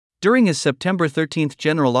During his September 13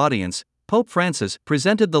 general audience, Pope Francis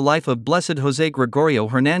presented the life of Blessed José Gregorio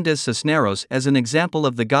Hernández Cisneros as an example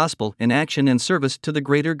of the gospel in action and service to the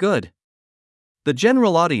greater good. The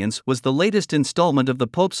general audience was the latest installment of the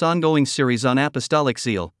Pope's ongoing series on apostolic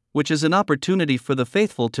zeal, which is an opportunity for the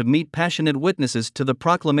faithful to meet passionate witnesses to the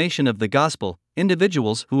proclamation of the gospel,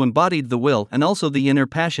 individuals who embodied the will and also the inner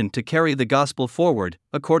passion to carry the gospel forward,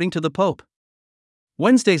 according to the Pope.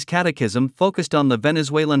 Wednesday's catechism focused on the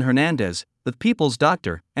Venezuelan Hernández, the people's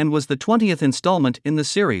doctor, and was the 20th installment in the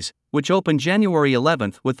series, which opened January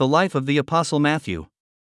 11 with the life of the Apostle Matthew.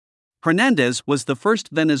 Hernández was the first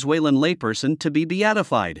Venezuelan layperson to be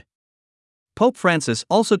beatified. Pope Francis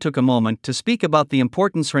also took a moment to speak about the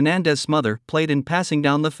importance Hernández's mother played in passing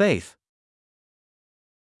down the faith.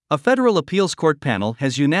 A federal appeals court panel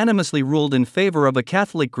has unanimously ruled in favor of a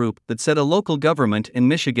Catholic group that said a local government in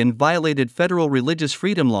Michigan violated federal religious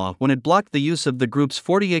freedom law when it blocked the use of the group's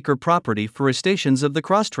 40-acre property for estations of the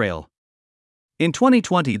Cross Trail. In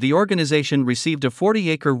 2020, the organization received a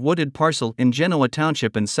 40-acre wooded parcel in Genoa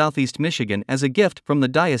Township in southeast Michigan as a gift from the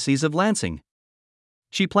Diocese of Lansing.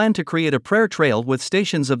 She planned to create a prayer trail with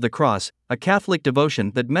Stations of the Cross, a Catholic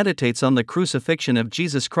devotion that meditates on the crucifixion of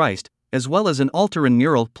Jesus Christ, as well as an altar and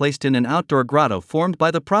mural placed in an outdoor grotto formed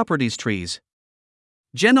by the property's trees.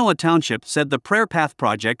 Genoa Township said the Prayer Path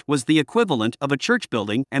project was the equivalent of a church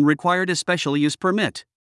building and required a special use permit.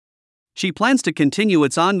 She plans to continue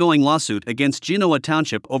its ongoing lawsuit against Genoa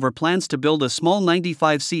Township over plans to build a small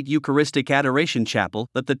 95-seat Eucharistic Adoration Chapel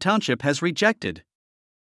that the township has rejected.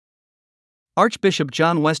 Archbishop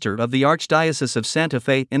John Wester of the Archdiocese of Santa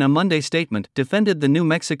Fe, in a Monday statement, defended the New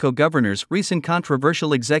Mexico governor's recent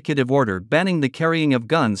controversial executive order banning the carrying of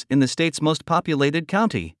guns in the state's most populated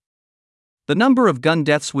county. "The number of gun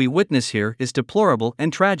deaths we witness here is deplorable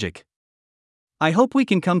and tragic. I hope we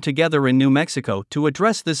can come together in New Mexico to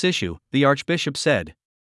address this issue," the Archbishop said.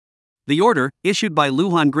 The order, issued by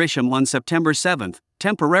Lujan Grisham on September 7,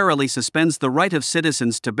 temporarily suspends the right of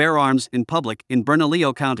citizens to bear arms in public in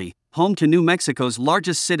Bernalillo County, home to New Mexico's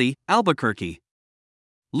largest city, Albuquerque.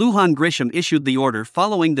 Lujan Grisham issued the order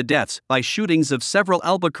following the deaths by shootings of several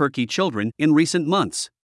Albuquerque children in recent months.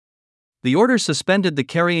 The order suspended the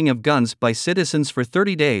carrying of guns by citizens for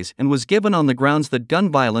 30 days and was given on the grounds that gun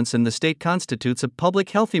violence in the state constitutes a public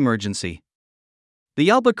health emergency. The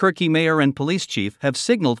Albuquerque mayor and police chief have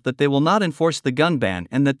signaled that they will not enforce the gun ban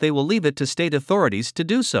and that they will leave it to state authorities to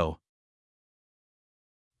do so.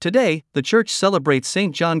 Today, the church celebrates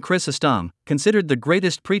St. John Chrysostom, considered the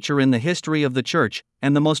greatest preacher in the history of the church,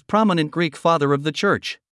 and the most prominent Greek father of the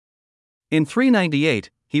church. In 398,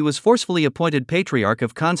 he was forcefully appointed Patriarch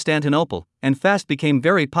of Constantinople, and fast became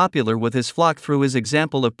very popular with his flock through his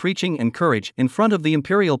example of preaching and courage in front of the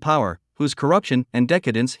imperial power, whose corruption and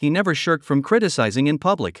decadence he never shirked from criticizing in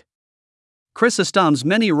public. Chrysostom's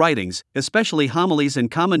many writings, especially homilies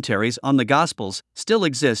and commentaries on the Gospels, still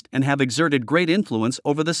exist and have exerted great influence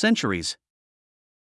over the centuries.